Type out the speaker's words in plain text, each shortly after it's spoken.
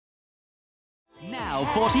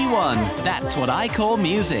Channel 41. That's what I call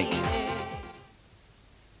music.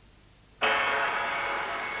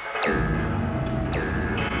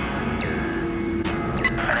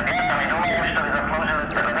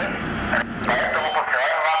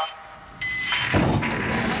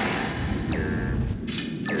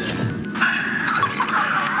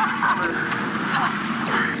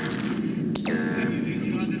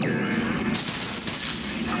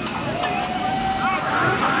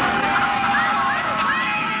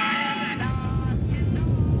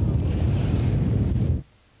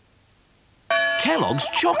 Kellogg's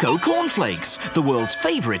Choco Cornflakes, the world's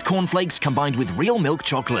favourite cornflakes combined with real milk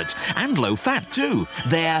chocolate. And low fat too.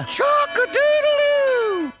 They're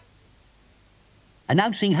Chocodoodle-oo!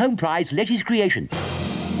 Announcing home prize Letty's creation.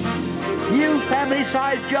 New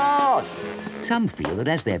family-sized jars. Some feel that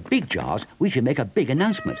as they're big jars, we should make a big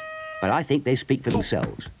announcement. But I think they speak for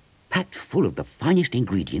themselves. Packed full of the finest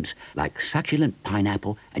ingredients like succulent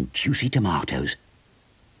pineapple and juicy tomatoes.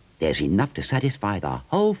 There's enough to satisfy the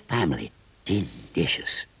whole family.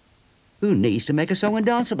 Delicious. Who needs to make a song and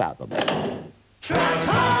dance about them? Trust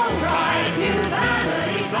home prize, new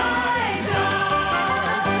family-sized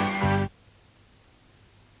jars.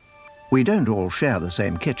 We don't all share the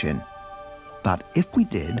same kitchen, but if we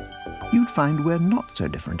did, you'd find we're not so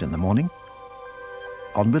different in the morning.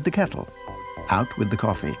 On with the kettle, out with the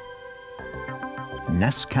coffee.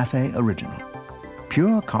 Nescafe Original.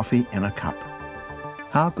 Pure coffee in a cup.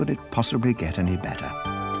 How could it possibly get any better?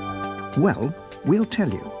 Well, we'll tell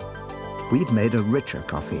you. We've made a richer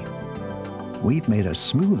coffee. We've made a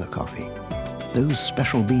smoother coffee. Those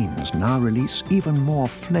special beans now release even more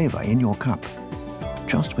flavour in your cup.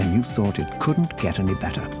 Just when you thought it couldn't get any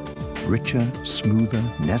better. Richer, smoother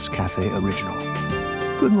Nescafe Original.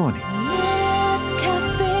 Good morning.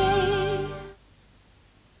 Nescafe.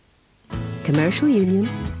 Commercial Union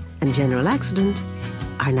and General Accident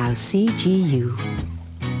are now CGU.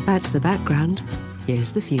 That's the background.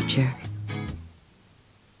 Here's the future.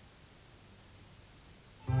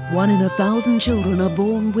 1 in 1,000 children are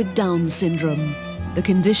born with Down syndrome. The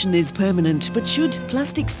condition is permanent, but should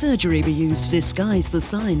plastic surgery be used to disguise the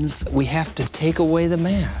signs? We have to take away the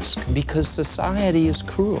mask because society is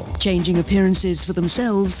cruel. Changing appearances for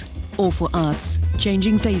themselves or for us.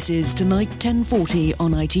 Changing Faces tonight 10:40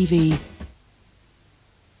 on ITV.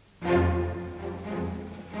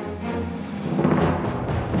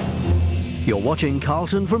 You're watching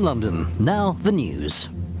Carlton from London. Now, the news.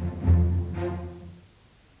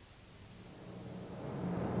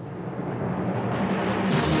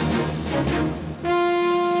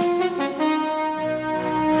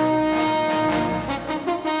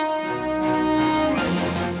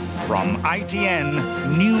 From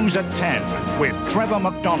ITN, News at 10 with Trevor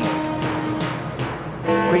McDonald.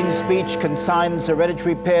 Queen's speech consigns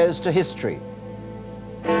hereditary peers to history.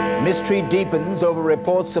 Mystery deepens over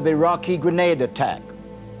reports of Iraqi grenade attack.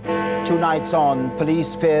 2 nights on,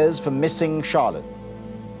 police fears for missing Charlotte.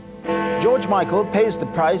 George Michael pays the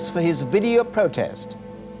price for his video protest.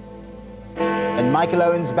 And Michael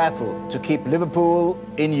Owen's battle to keep Liverpool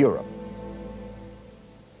in Europe.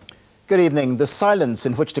 Good evening. The silence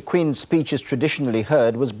in which the Queen's speech is traditionally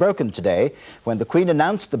heard was broken today when the Queen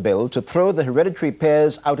announced the bill to throw the hereditary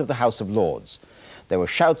peers out of the House of Lords. There were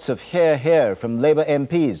shouts of hear, hear from Labour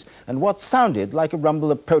MPs and what sounded like a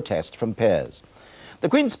rumble of protest from peers. The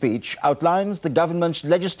Queen's speech outlines the government's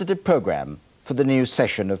legislative programme for the new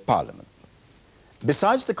session of Parliament.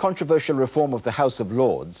 Besides the controversial reform of the House of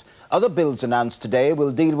Lords, other bills announced today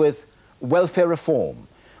will deal with welfare reform,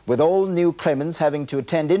 with all new claimants having to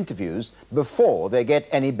attend interviews before they get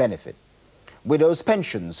any benefit. Widows'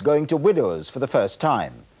 pensions going to widows for the first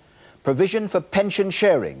time. Provision for pension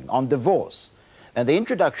sharing on divorce, and the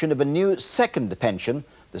introduction of a new second pension,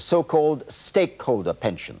 the so-called stakeholder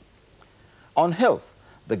pension. On health,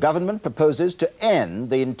 the government proposes to end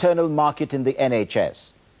the internal market in the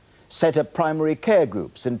NHS, set up primary care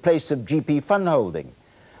groups in place of GP fund holding,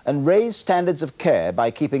 and raise standards of care by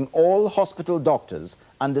keeping all hospital doctors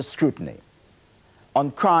under scrutiny.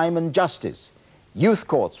 On crime and justice, youth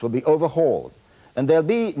courts will be overhauled, and there'll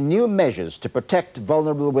be new measures to protect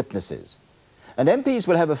vulnerable witnesses. And MPs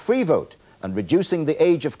will have a free vote on reducing the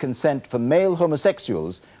age of consent for male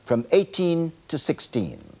homosexuals from 18 to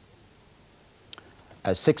 16.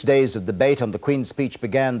 As 6 days of debate on the Queen's speech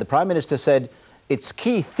began, the Prime Minister said its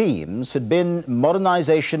key themes had been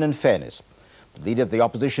modernisation and fairness. The Leader of the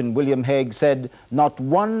Opposition, William Hague, said not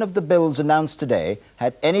one of the bills announced today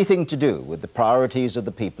had anything to do with the priorities of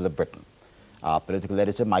the people of Britain. Our political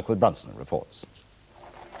editor, Michael Brunson, reports.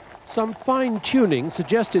 Some fine-tuning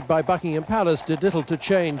suggested by Buckingham Palace did little to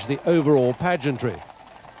change the overall pageantry.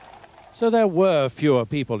 So there were fewer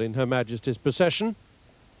people in Her Majesty's procession,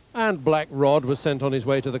 and Black Rod was sent on his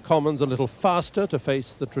way to the Commons a little faster to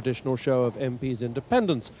face the traditional show of MPs'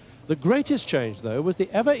 independence. The greatest change, though, was the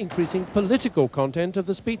ever-increasing political content of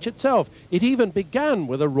the speech itself. It even began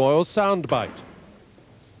with a royal soundbite.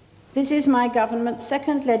 This is my government's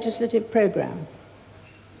second legislative programme.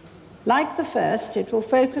 Like the first, it will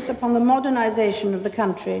focus upon the modernisation of the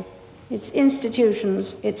country, its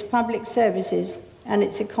institutions, its public services and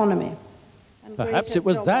its economy. Perhaps it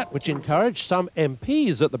was that which encouraged some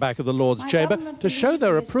MPs at the back of the Lords' Chamber to show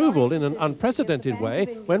their approval in an unprecedented way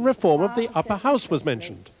when reform of the upper house was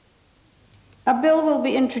mentioned. A bill will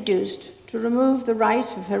be introduced to remove the right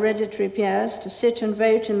of hereditary peers to sit and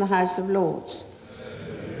vote in the House of Lords.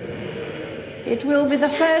 It will be the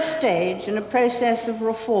first stage in a process of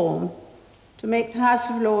reform to make the House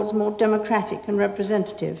of Lords more democratic and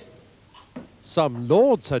representative. Some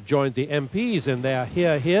Lords had joined the MPs in their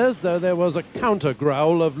hear-hears, though there was a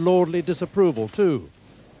counter-growl of lordly disapproval too.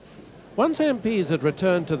 Once MPs had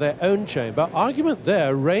returned to their own chamber, argument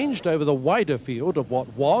there ranged over the wider field of what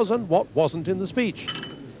was and what wasn't in the speech.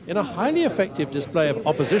 In a highly effective display of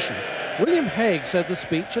opposition, William Hague said the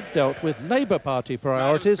speech had dealt with Labour Party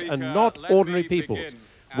priorities and not ordinary people's.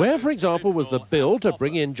 Where, for example, was the bill to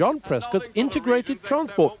bring in John Prescott's integrated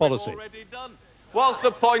transport policy? What's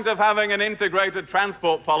the point of having an integrated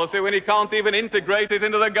transport policy when he can't even integrate it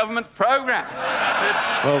into the government's programme?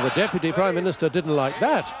 Well, the Deputy Prime Minister didn't like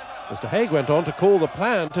that. Mr. Hague went on to call the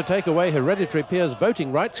plan to take away hereditary peers'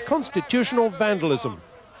 voting rights constitutional vandalism.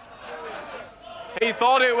 He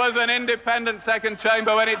thought it was an independent second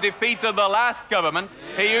chamber when it defeated the last government.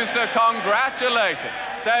 He used to congratulate it,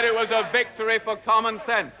 said it was a victory for common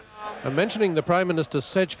sense. And mentioning the Prime Minister's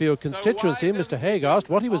Sedgefield constituency, Mr. Hague asked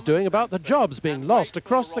what he was doing about the jobs being lost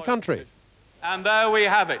across the country. And there we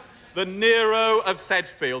have it, the Nero of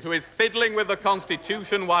Sedgefield, who is fiddling with the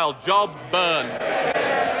Constitution while jobs burn.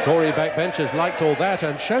 Tory backbenchers liked all that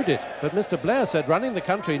and showed it, but Mr. Blair said running the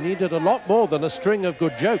country needed a lot more than a string of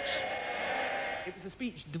good jokes. It was a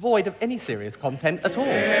speech devoid of any serious content at all.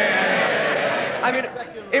 I mean,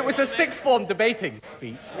 it was a sixth-form debating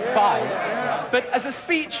speech, fine, but as a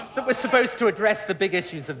speech that was supposed to address the big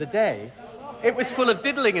issues of the day, it was full of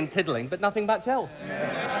diddling and tiddling, but nothing much else.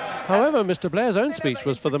 However, Mr. Blair's own speech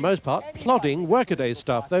was for the most part plodding workaday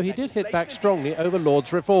stuff, though he did hit back strongly over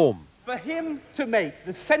Lord's reform. For him to make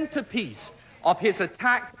the centrepiece of his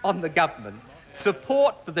attack on the government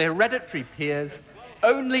support for the hereditary peers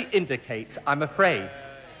only indicates, I'm afraid,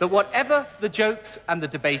 that whatever the jokes and the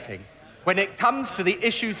debating, when it comes to the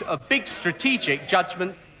issues of big strategic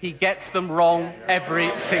judgment, he gets them wrong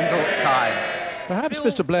every single time. Perhaps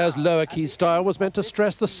Mr. Blair's lower-key style was meant to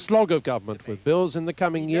stress the slog of government, with bills in the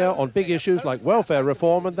coming year on big issues like welfare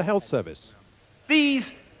reform and the health service.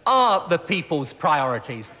 These are the people's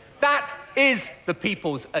priorities. That is the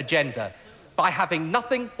people's agenda. By having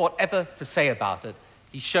nothing whatever to say about it,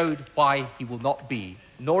 he showed why he will not be,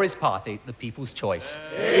 nor his party, the people's choice.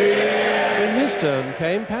 When his turn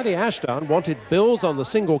came, Paddy Ashdown wanted bills on the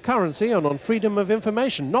single currency and on freedom of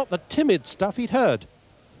information, not the timid stuff he'd heard.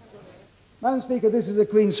 Madam Speaker, this is the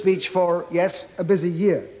Queen's speech for, yes, a busy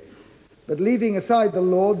year. But leaving aside the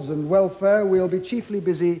Lords and welfare, we'll be chiefly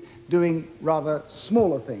busy doing rather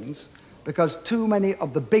smaller things, because too many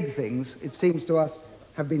of the big things, it seems to us,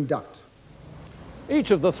 have been ducked.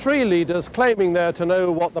 Each of the three leaders claiming there to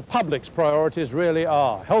know what the public's priorities really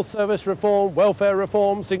are. Health service reform, welfare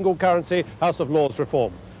reform, single currency, House of Lords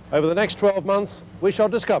reform. Over the next 12 months, we shall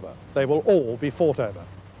discover they will all be fought over.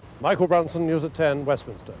 Michael Brunson, News at 10,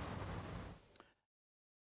 Westminster.